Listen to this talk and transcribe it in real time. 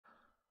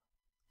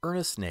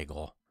Ernest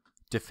Nagel,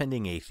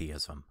 Defending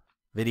Atheism,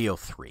 Video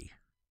 3.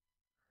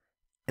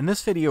 In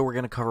this video, we're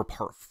going to cover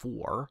Part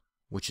 4,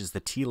 which is the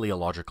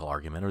teleological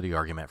argument, or the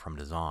argument from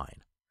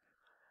design.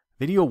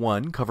 Video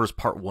 1 covers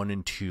Part 1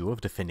 and 2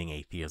 of Defending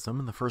Atheism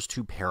and the first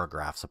two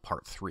paragraphs of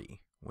Part 3,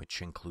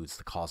 which includes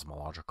the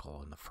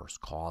cosmological and the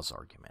first cause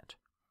argument.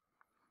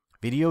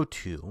 Video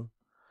 2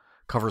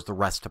 covers the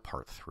rest of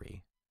Part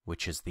 3,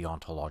 which is the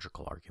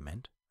ontological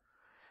argument.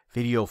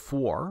 Video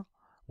 4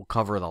 will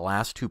cover the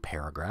last two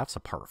paragraphs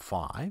of Part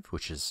 5,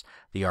 which is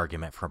the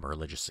argument from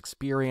religious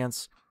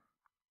experience.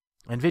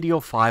 And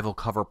Video 5 will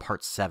cover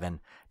Part 7,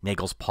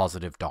 Nagel's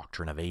positive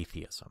doctrine of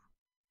atheism.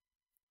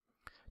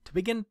 To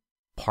begin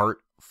Part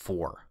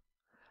 4,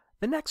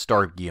 the next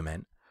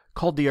argument,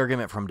 called the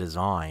argument from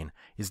design,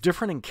 is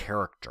different in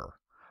character,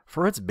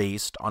 for it's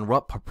based on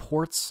what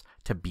purports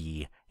to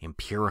be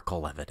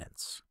empirical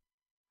evidence.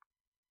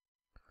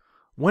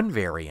 One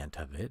variant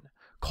of it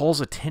calls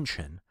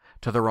attention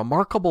to the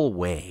remarkable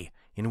way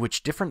in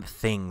which different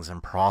things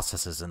and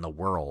processes in the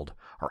world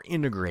are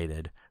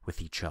integrated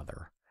with each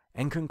other,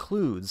 and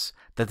concludes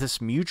that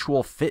this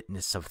mutual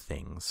fitness of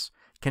things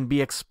can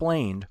be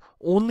explained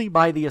only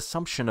by the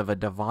assumption of a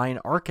divine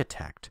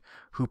architect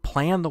who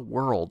planned the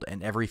world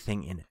and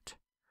everything in it.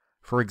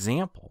 For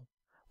example,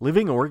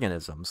 living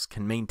organisms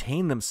can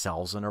maintain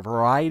themselves in a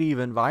variety of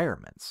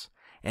environments,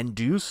 and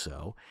do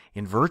so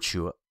in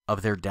virtue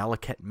of their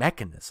delicate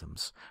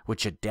mechanisms,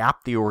 which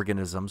adapt the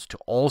organisms to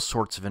all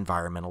sorts of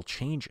environmental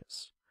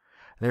changes.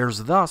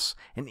 There's thus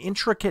an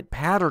intricate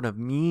pattern of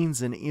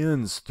means and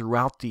ends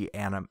throughout the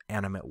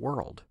animate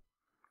world.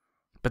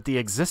 But the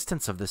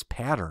existence of this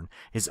pattern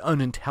is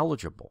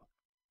unintelligible,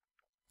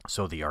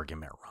 so the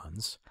argument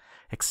runs,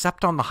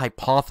 except on the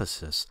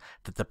hypothesis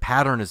that the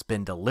pattern has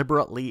been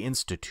deliberately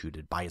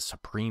instituted by a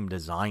supreme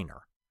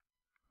designer.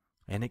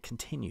 And it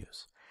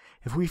continues.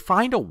 If we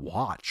find a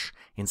watch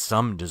in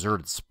some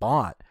deserted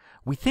spot,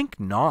 we think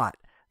not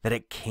that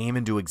it came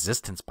into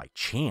existence by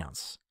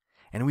chance,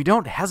 and we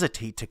don't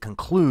hesitate to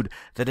conclude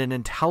that an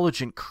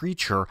intelligent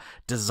creature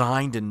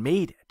designed and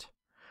made it.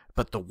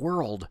 But the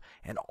world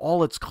and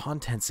all its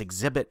contents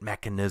exhibit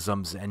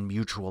mechanisms and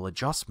mutual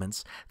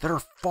adjustments that are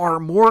far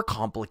more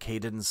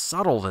complicated and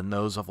subtle than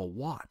those of a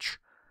watch.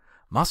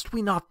 Must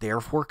we not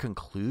therefore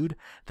conclude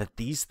that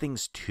these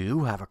things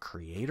too have a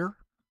creator?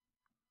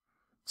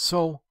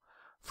 So,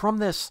 from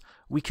this,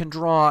 we can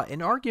draw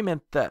an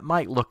argument that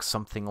might look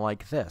something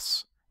like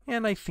this,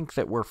 and I think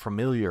that we're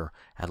familiar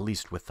at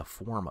least with the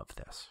form of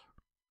this.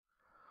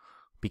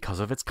 Because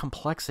of its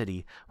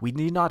complexity, we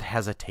need not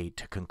hesitate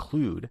to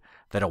conclude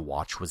that a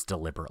watch was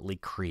deliberately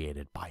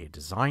created by a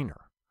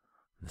designer.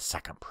 The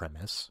second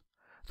premise,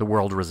 the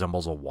world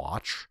resembles a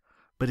watch,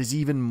 but is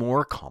even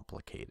more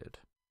complicated.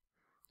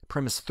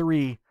 Premise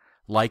 3,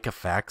 like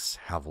effects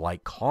have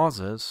like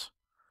causes,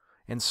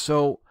 and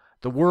so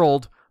the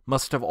world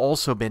must have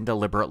also been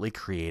deliberately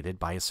created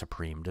by a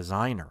supreme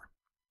designer.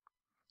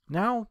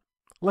 Now,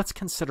 let's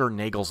consider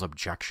Nagel's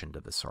objection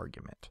to this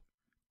argument.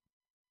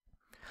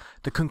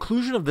 The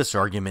conclusion of this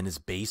argument is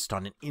based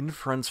on an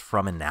inference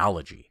from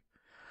analogy.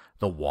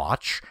 The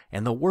watch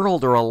and the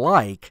world are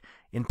alike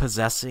in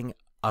possessing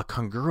a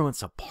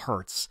congruence of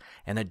parts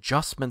and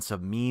adjustments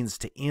of means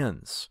to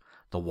ends.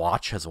 The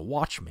watch has a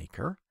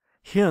watchmaker,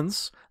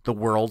 hence the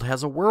world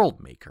has a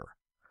world maker.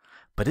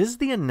 But is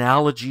the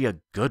analogy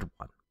a good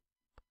one?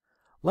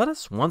 Let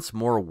us once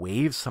more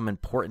waive some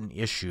important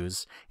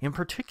issues, in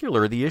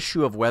particular the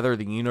issue of whether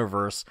the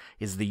universe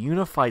is the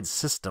unified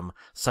system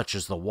such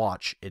as the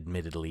watch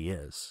admittedly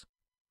is.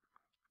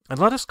 And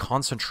let us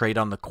concentrate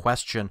on the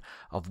question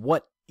of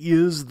what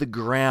is the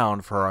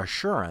ground for our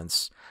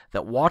assurance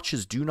that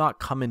watches do not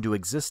come into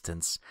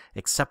existence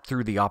except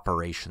through the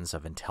operations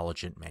of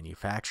intelligent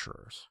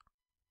manufacturers.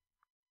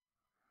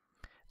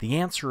 The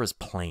answer is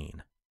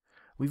plain.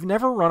 We've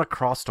never run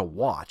across a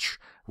watch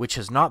which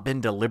has not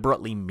been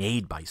deliberately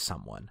made by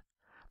someone,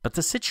 but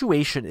the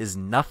situation is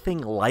nothing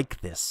like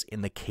this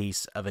in the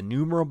case of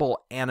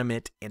innumerable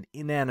animate and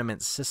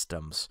inanimate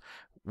systems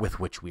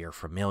with which we are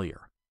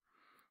familiar.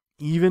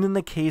 Even in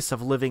the case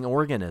of living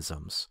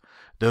organisms,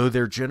 though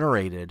they're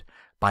generated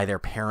by their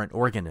parent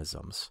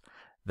organisms,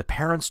 the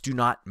parents do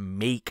not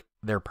make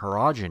their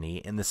progeny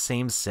in the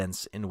same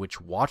sense in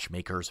which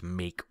watchmakers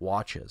make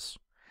watches.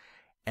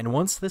 And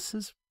once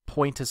this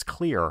point is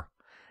clear,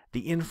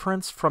 the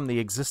inference from the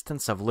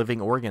existence of living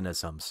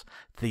organisms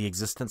to the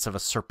existence of a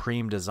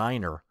supreme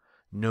designer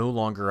no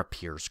longer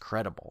appears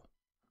credible.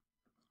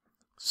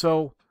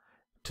 So,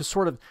 to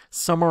sort of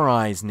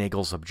summarize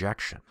Nagel's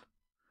objection,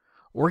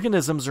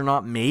 organisms are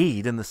not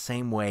made in the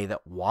same way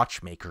that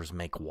watchmakers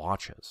make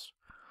watches.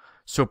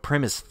 So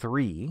premise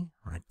 3,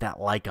 that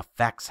like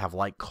effects have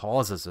like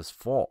causes, is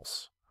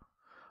false.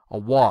 A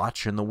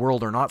watch and the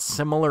world are not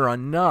similar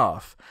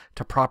enough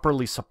to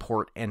properly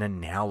support an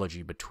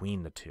analogy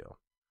between the two.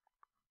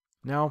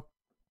 Now,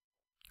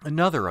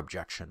 another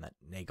objection that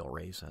Nagel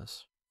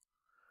raises.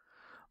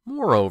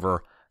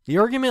 Moreover, The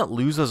argument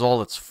loses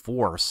all its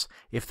force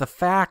if the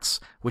facts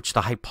which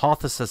the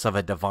hypothesis of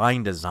a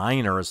divine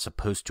designer is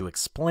supposed to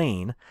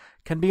explain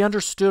can be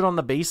understood on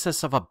the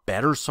basis of a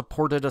better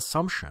supported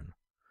assumption.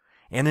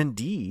 And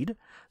indeed,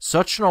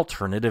 such an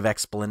alternative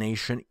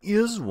explanation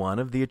is one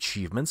of the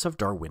achievements of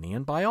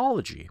Darwinian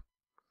biology.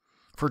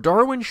 For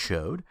Darwin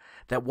showed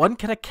that one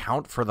can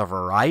account for the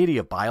variety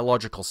of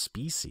biological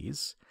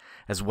species,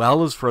 as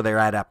well as for their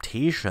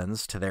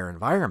adaptations to their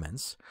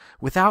environments,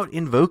 without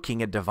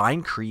invoking a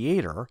divine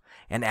creator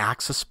and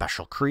acts of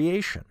special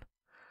creation.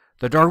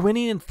 The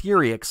Darwinian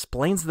theory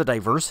explains the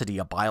diversity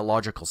of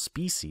biological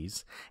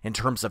species in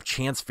terms of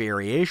chance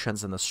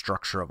variations in the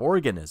structure of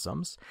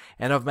organisms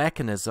and of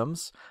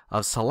mechanisms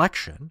of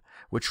selection,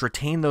 which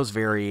retain those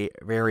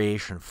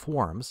variation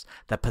forms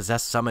that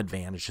possess some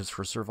advantages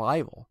for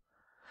survival.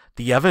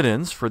 The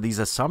evidence for these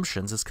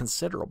assumptions is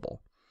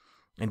considerable,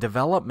 and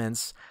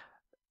developments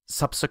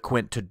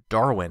subsequent to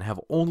Darwin have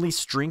only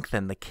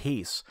strengthened the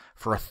case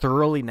for a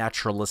thoroughly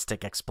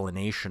naturalistic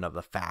explanation of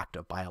the fact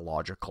of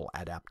biological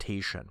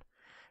adaptation.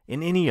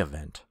 In any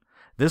event,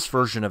 this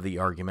version of the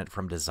argument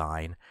from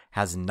design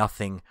has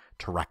nothing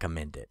to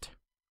recommend it.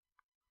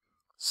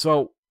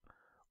 So,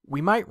 we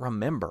might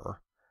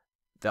remember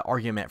the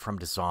argument from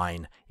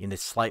design in a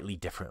slightly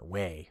different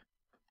way.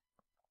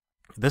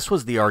 This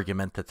was the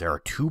argument that there are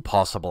two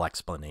possible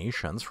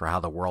explanations for how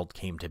the world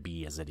came to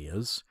be as it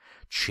is,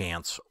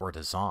 chance or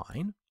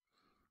design.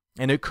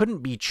 And it couldn't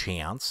be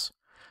chance,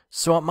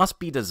 so it must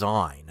be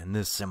design, and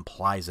this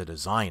implies a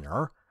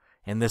designer,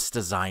 and this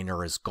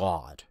designer is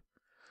God.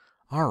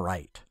 All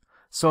right,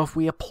 so if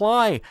we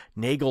apply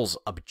Nagel's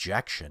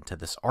objection to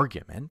this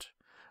argument,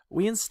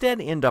 we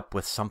instead end up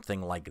with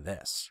something like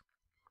this.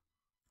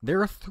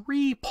 There are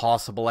three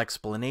possible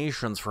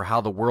explanations for how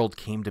the world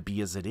came to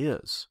be as it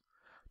is: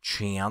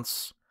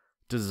 chance,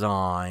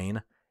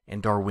 design,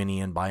 and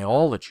Darwinian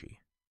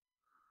biology.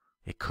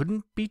 It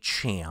couldn't be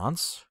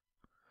chance,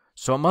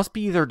 so it must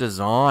be either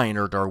design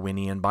or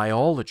Darwinian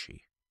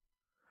biology.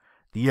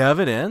 The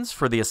evidence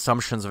for the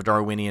assumptions of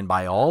Darwinian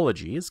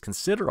biology is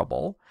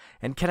considerable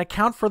and can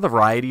account for the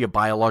variety of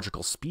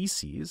biological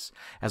species,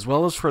 as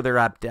well as for their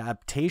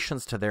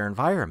adaptations to their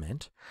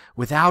environment,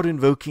 without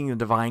invoking a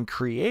divine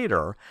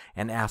creator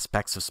and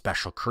aspects of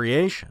special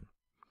creation.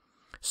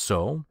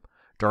 So,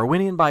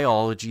 Darwinian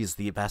biology is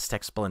the best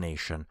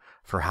explanation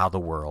for how the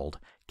world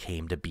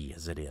came to be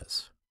as it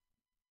is.